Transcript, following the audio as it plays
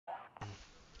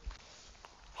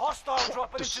Hostile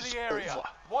dropping into the area.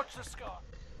 Watch the sky.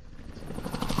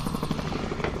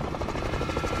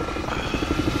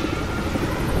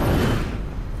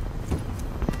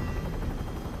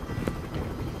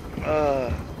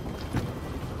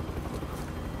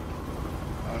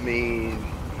 I mean,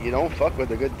 you don't fuck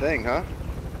with a good thing, huh?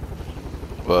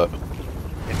 But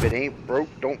If it ain't broke,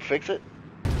 don't fix it.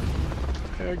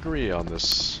 I agree on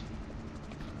this.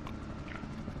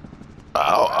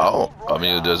 I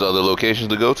mean, there's other locations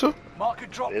to go to. Mark a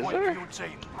drop Is point there? for your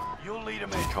team. You'll lead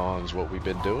them in. Decon's what we've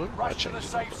been doing. I Rush to the changed it.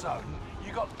 safe zone.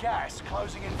 You got gas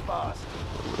closing in fast.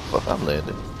 Fuck, I'm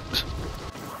landing.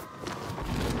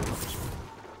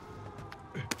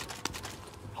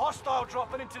 Hostile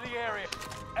dropping into the area.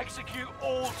 Execute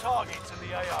all targets in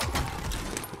the AO.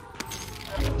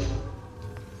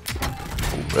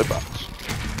 Red box.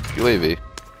 UAV.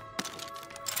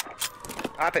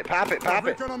 Pop it, pop it, pop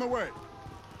it. Recon on the way.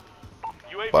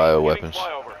 Bioweapons.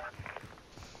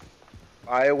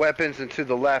 Bioweapons and to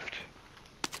the left.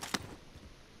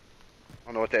 I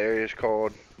don't know what that area is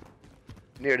called.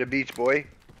 Near the beach, boy.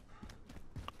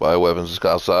 Bioweapons is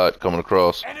outside, coming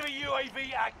across. Enemy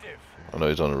UAV active. I know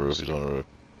he's on the roof. He's on the roof.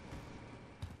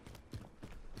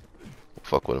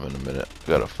 Fuck with him in a minute.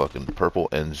 Got a fucking purple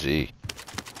NZ.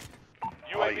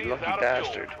 Oh, you lucky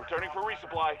bastard. Returning for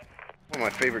resupply. One of my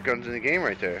favorite guns in the game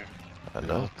right there. I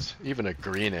know. Even a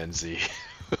green NZ.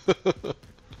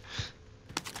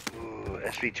 Ooh,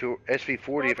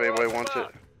 SV40 if anybody wants it.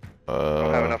 I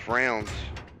don't have enough rounds.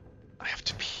 I have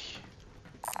to pee.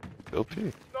 Go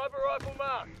pee. Sniper rifle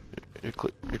mark.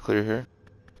 You're clear here.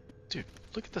 Dude,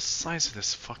 look at the size of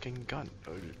this fucking gun.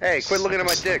 Hey, It's quit looking like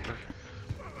at my a dick.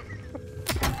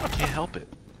 sniper. I can't help it.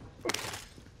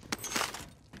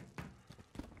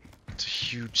 It's a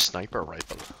huge sniper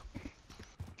rifle.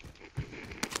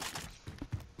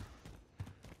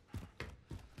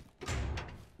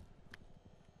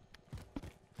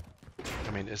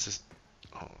 I mean, is this...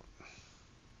 Oh.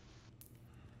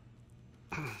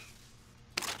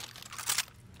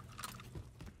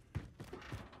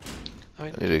 I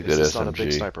mean, Need a good is this not a big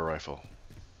SMG. sniper rifle?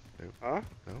 Huh?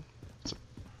 No? It's a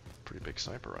pretty big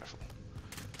sniper rifle.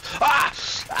 Ah!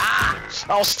 Ah!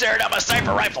 I'll stare at my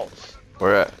sniper rifle!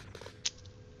 Where at?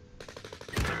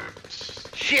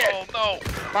 Shit! Oh no!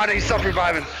 Monty, he's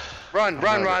self-reviving. Run,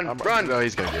 run, run, run! No,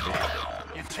 he's gonna get me.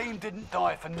 Your team didn't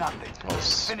die for nothing. Oh,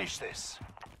 Finish this.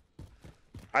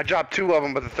 I dropped 2 of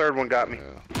them, but the 3rd one got me.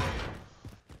 yeah.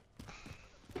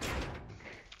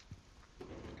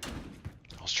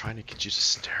 I was trying to get you to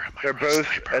stare at my They're both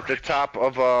sniper at the rifle. top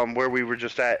of where we were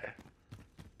just at.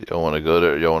 You don't want to go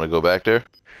there? You don't want to go back there?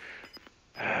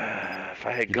 If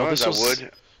I had You know, guns, this I was-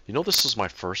 would. You know, this was my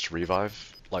first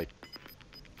revive, like,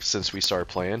 since we started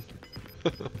playing.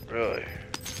 Really?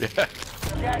 Yeah.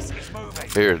 Gas is moving.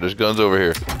 Here, there's guns over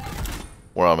here.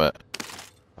 Where I'm at.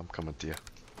 I'm coming to you.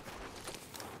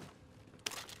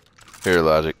 Here,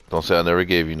 Logic. Don't say I never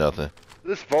gave you nothing.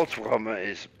 This Volkswagen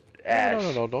is ass.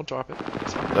 No, don't drop it.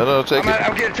 It's fine. No, take it.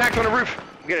 I'm getting attacked on the roof.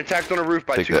 I'm getting attacked on the roof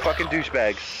by Take 2 that. fucking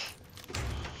douchebags.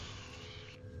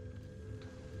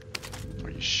 Are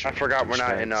you I shooting forgot we're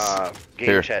not in douchebags? game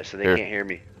Here, chat, so they here. can't hear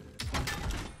me.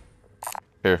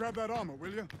 Here, Grab that armor, will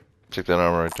you? take that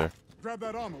armor right there. Grab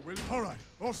that armor, will you? All right,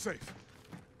 all safe.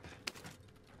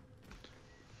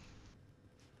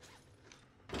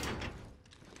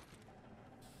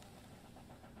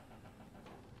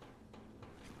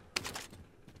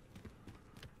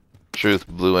 Truth,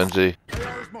 blue NZ.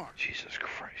 AR is marked. Jesus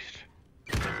Christ.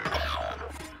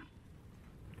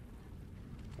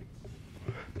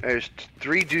 There's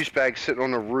 3 douchebags sitting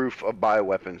on the roof of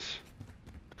bioweapons.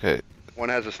 Okay, One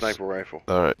has a sniper rifle.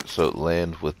 alright, so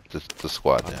land with the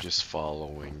squad now. I'm just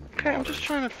following. Okay, I'm modern. just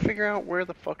trying to figure out where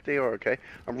the fuck they are, okay?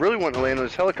 I'm really wanting to land on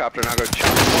this helicopter and I'll go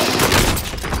chop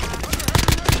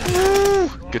them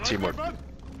up. Good teamwork.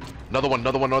 Another one.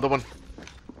 Wait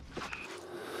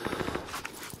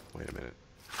a minute.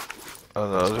 Oh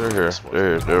no, they're here. They're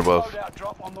here. They're above. Loadout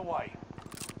drop on the way.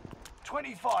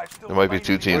 25 still There might be remaining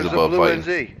 2 in teams Where's the above blue fighting.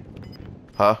 NZ?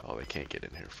 Huh? Oh, they can't get in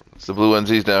here from this. The blue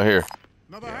NZ's down here.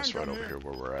 Another Yeah, it's right handgun over here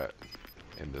where we're at.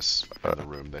 In this, in the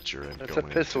room that you're in. That's a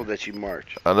going pistol into. that you marked.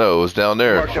 I know, it was down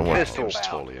there Mark the somewhere. pistol. There's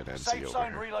totally an NC Safe over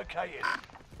zone here. relocated.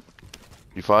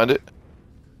 You find it?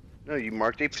 No, you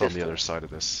marked a It's on pistol. the other side of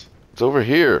this. It's over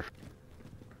here.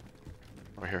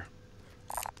 Right here.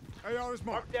 AR is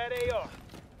marked. That AR.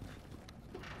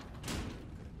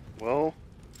 Well,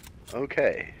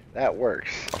 okay. That works.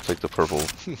 I'll take the purple.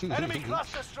 Enemy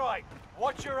cluster strike.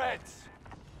 Watch your heads.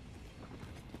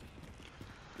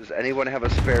 Does anyone have a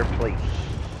spare plate?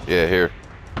 Yeah, here.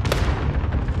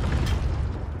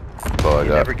 That's all I You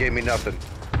got. never gave me nothing.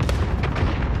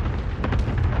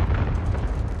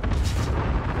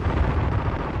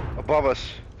 above us.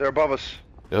 They're above us.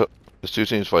 Yep. There's 2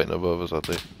 teams fighting above us, I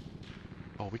think.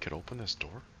 Oh, we could open this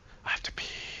door? I have to pee.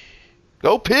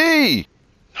 Go pee!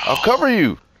 No. I'll cover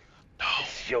you. No.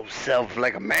 Piss yourself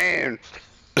like a man.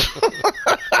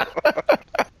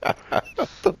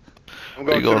 I'm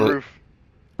going to the roof.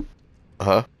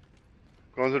 Huh?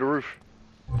 Going to the roof.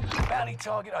 Bounty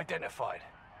target identified.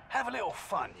 Have a little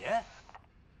fun, yeah?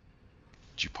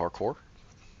 Did you parkour?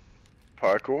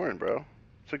 Parkouring, bro.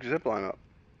 Took a zip line up.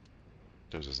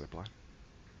 There's a zip line.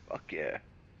 Fuck yeah.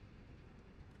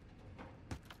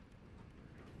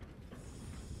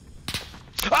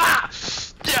 Ah!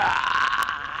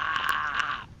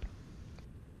 Yeah!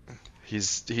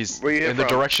 He's Where you hit in the from?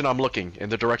 direction I'm looking. In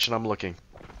the direction I'm looking.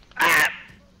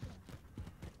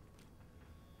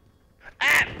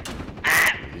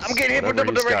 I'm getting hit with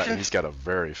Whatever double directions. He's got a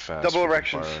very fast Double freaking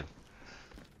erections. fire.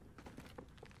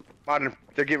 Modern,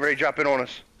 they're getting ready to drop in on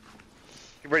us.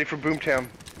 Get ready for Boomtown.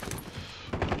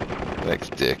 Thanks,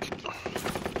 dick.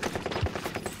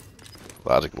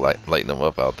 Logic lighting them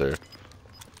up out there.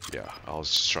 Yeah, I was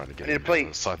just trying to get I need a him plate. on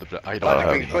the side of the. I I don't have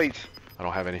have any. plates. I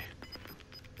don't have any.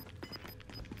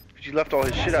 You left all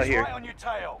his shit out here. Right on your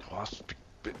tail. Well,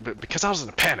 because I was in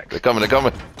a panic. They're coming, they're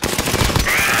coming.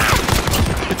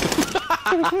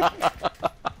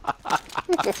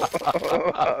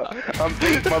 I'm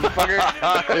deep,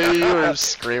 motherfucker. You were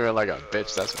screaming like a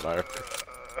bitch. That's what I heard.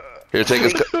 Here, take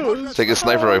his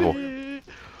sniper rifle.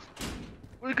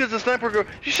 Because the sniper go,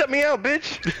 you shut me out,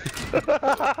 bitch.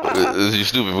 You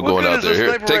stupid for What going good out is there. a Here,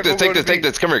 sniper take this, rifle take gonna this, take be?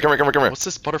 this. Come here. What's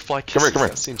this butterfly Come here, kisses? come here.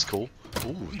 That seems cool.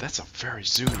 Ooh, that's a very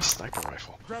zoomy sniper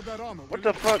rifle. Grab that armor. What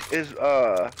will the you? fuck is,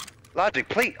 Logic,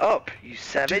 plate up, you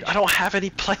savage. Dude, I don't have any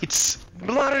plates.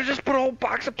 Blotter just put a whole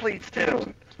box of plates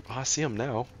down. Oh, I see them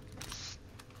now.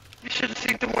 You should have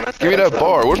seen the one I said. Give me that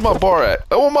bar. Where's my bar at?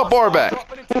 I want my bar back.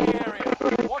 Dropping into the area.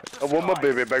 Watch the I want my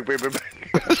skies. baby back, baby back.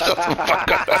 It's not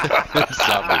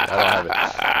me. I don't have it.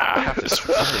 I have this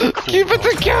really cool Keep it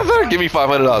dog. together. Give me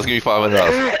 $500. Give me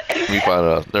 $500. Give me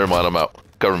 $500. Never mind, I'm out.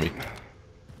 Cover me.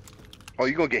 Oh,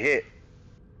 you gonna get hit.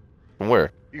 From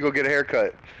where? You gonna get a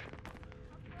haircut.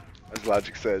 As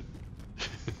Logic said.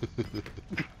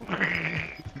 I'm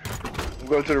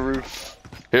going to the roof.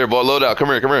 Here, boy, load out. Come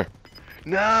here.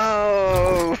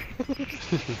 No!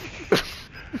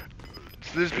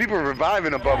 There's people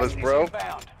reviving above us, Gas is bro.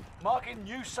 inbound. Marking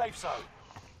new safe zone.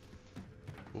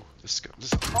 Ooh, this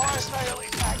is Fire sale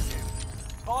is active.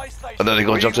 Buy station. And then they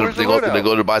gonna jump to the, Where's the they go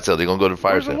loadout? to the buy sale. They gonna go to the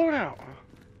fire Where's the sale. loadout?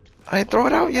 I ain't throw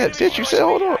it out yet, bitch. You said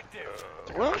hold on. Active.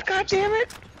 Well, god damn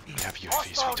it! We have UAVs,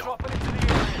 Hostile we don't. dropping into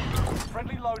the area.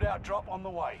 Friendly loadout drop on the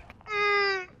way.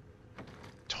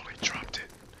 Totally dropped it.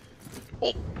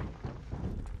 Oh!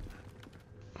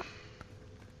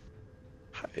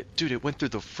 Dude, it went through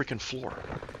the freaking floor.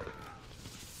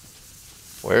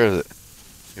 Where is it?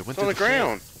 It went It's on the through floor.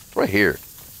 ground. It's right here.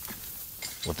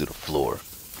 Went through the floor.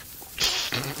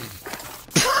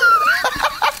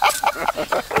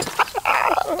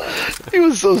 He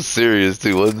was so serious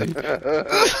too, wasn't he?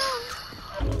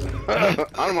 I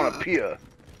don't want to pee. I'm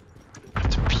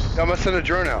gonna send a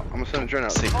drone out. Say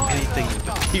anything with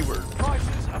the keyword.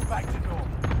 Prices are back to normal.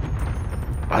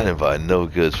 I didn't buy no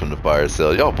goods from the fire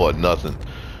sale. Y'all bought nothing.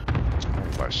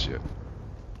 Buy shit.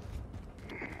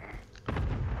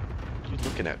 You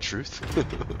looking at truth?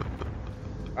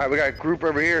 Alright, we got a group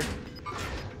over here.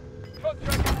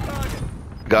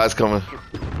 Guys coming.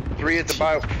 3 at the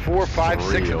bio, 4, 5,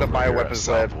 6 at the bioweapons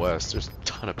lab. Southwest. There's a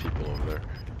ton of people over there.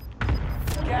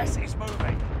 Gas is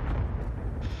moving.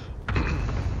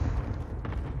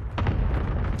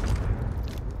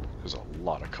 There's a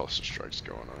lot of cluster strikes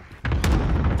going on.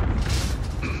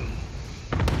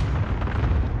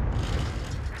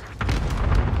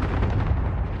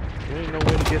 There ain't no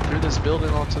way to get through this building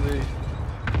onto the.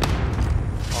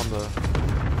 On the.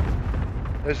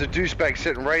 There's a douchebag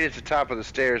sitting right at the top of the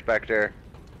stairs back there.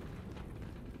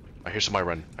 I hear somebody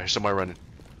running.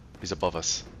 He's above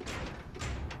us.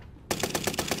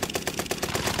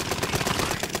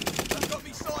 Got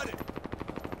me sighted.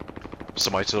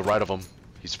 Somebody to the right of him.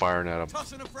 He's firing at him.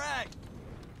 Tossing a frag.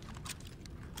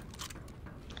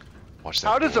 Watch that.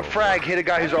 How does a door. frag hit a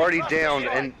guy who's already down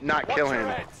and not Watch kill your him?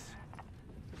 heads.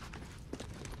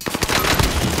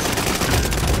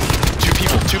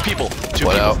 Two people.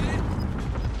 What out?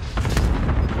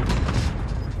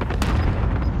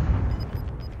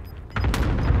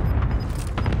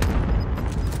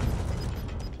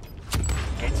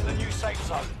 Get to the new safe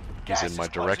zone. He's Gas in my is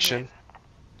closing direction. in.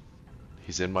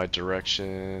 He's in my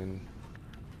direction.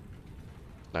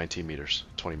 19 meters.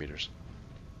 20 meters.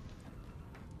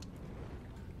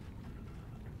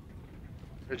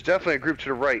 There's definitely a group to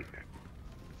the right.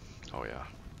 Oh yeah.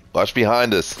 Watch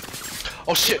behind us.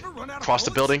 Oh shit! Cross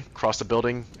the building. Cross the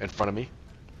building in front of me.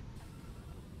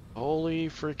 Holy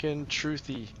freaking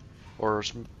truthy, or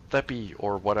Theppy,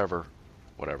 or whatever.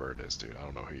 Whatever it is, dude. I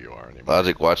don't know who you are anymore.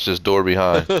 Logic, watch this door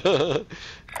behind.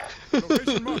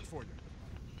 Location marked for you.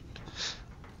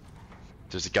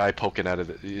 There's a guy poking at it.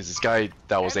 Is this guy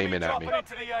that was aiming at me Enemy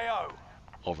dropping into the AO.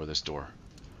 over this door?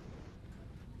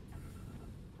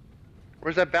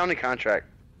 Where's that bounty contract?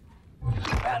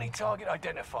 Bounty target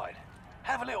identified.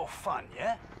 Have a little fun,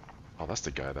 yeah? Oh, that's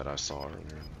the guy that I saw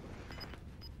earlier.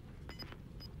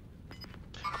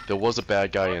 There was a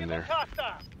bad guy in there.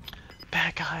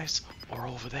 Bad guys are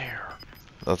over there.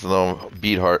 That's no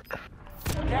beat heart.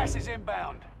 Gas is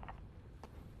inbound.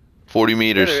 40 There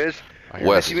meters. it is.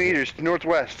 West. 50 meters,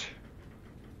 northwest.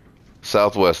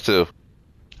 Southwest too.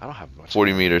 I don't have much.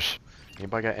 40 meters.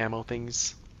 Anybody got ammo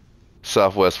things?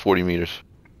 Southwest 40 meters.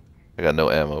 I got no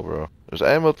ammo, bro. There's an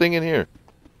ammo thing in here.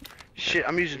 Shit,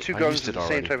 I'm using two I guns used with it the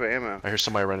same already. type of ammo. I hear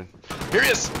somebody running. Here he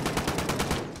is!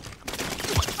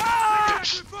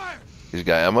 He's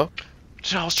got ammo?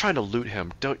 Dude, I was trying to loot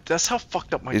him. That's how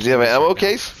fucked up my Does he have an game is ammo right now.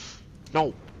 case?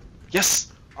 No.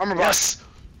 Yes. Armor box.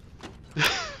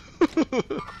 Yes.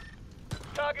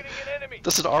 Targeting an enemy.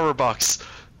 That's an armor box.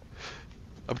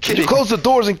 I'm Can kidding. you close the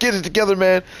doors and get it together,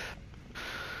 man?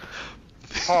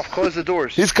 Off, close the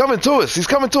doors. He's coming to us. He's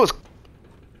coming to us.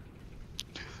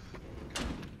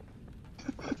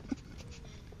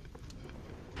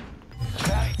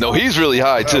 No, he's really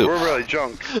high Oh, too. we're really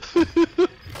drunk.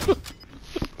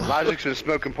 Logic's been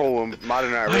smoking pole and Mod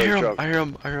and I are I really hear him. drunk. I hear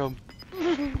him. I hear him.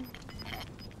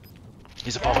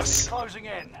 He's above Gas is us. closing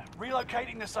in.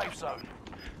 Relocating the safe zone.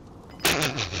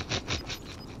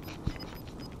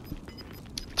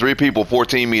 3 people,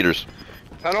 14 meters.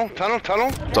 Tunnel, tunnel, tunnel.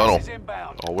 Tunnel. Gas is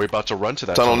inbound. Oh, we're about to run to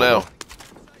that Tunnel now.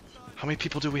 How many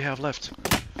people do we have left?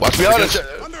 Watch behind us.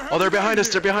 Oh, they're behind us.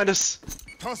 They're behind us.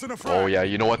 Tossing a frag. Oh yeah,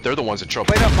 you know what? They're the ones in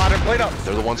trouble. Plate up, Modern, plate up.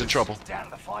 They're the ones in trouble. Down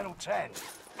to the final 10.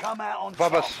 Come out on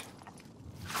Above top. us.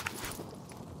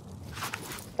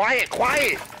 Quiet,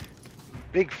 quiet.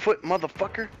 Bigfoot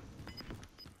motherfucker.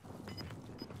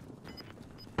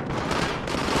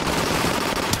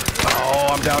 Oh,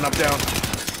 I'm down. I'm down.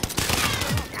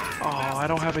 Oh, I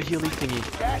don't have a healy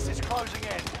thingy. Gas is closing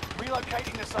in.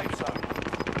 Relocating the safe zone.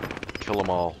 Kill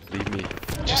them all. Leave me.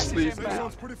 Gas Just is leave me. inbound.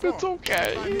 Sounds pretty far. It's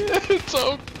okay. It's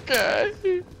okay.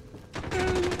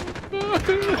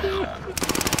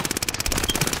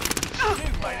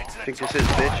 You've made it to the Think top this is,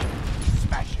 bitch? 5.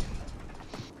 Smash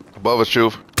it. Above us,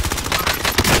 Truth.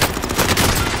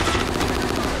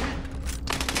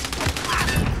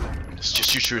 It's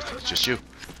just you, Truth. It's just you.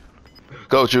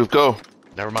 Go, Truth, go.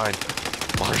 Never mind.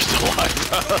 Mark's still alive.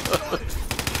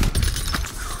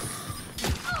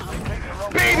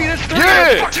 Baby, that's three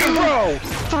Yeah! in a fucking row.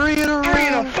 3 in a row. Three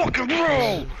in a fucking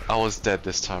row. I was dead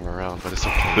this time around, but it's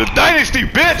okay. The Dynasty,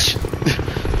 bitch!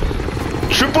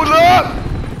 Triple up!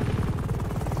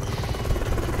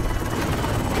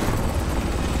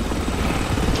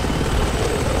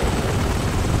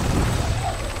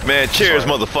 Man, cheers,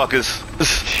 motherfuckers.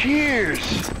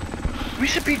 Cheers. We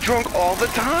should be drunk all the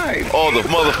time. All the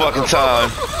motherfucking time.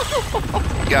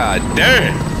 God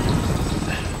damn.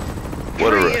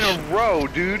 What a Three in rush. a row,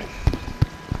 dude.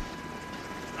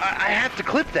 I have to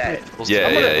clip that. Yeah,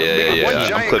 I'm gonna yeah, make yeah, one yeah. I'm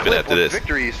giant clipping clip after of this.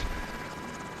 victories.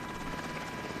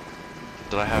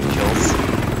 Did I have kills?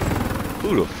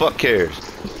 Who the fuck cares?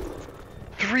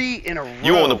 3 in a row.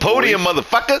 You on the podium, boys.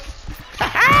 motherfucker?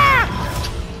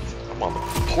 I'm on the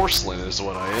porcelain is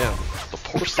what I am. The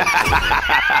porcelain.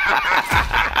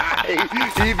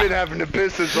 He been having to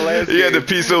piss since the last He had to game.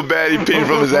 pee so bad he peed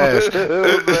from his ass.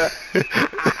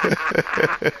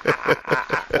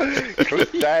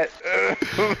 Clip that.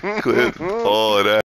 Clip all of that.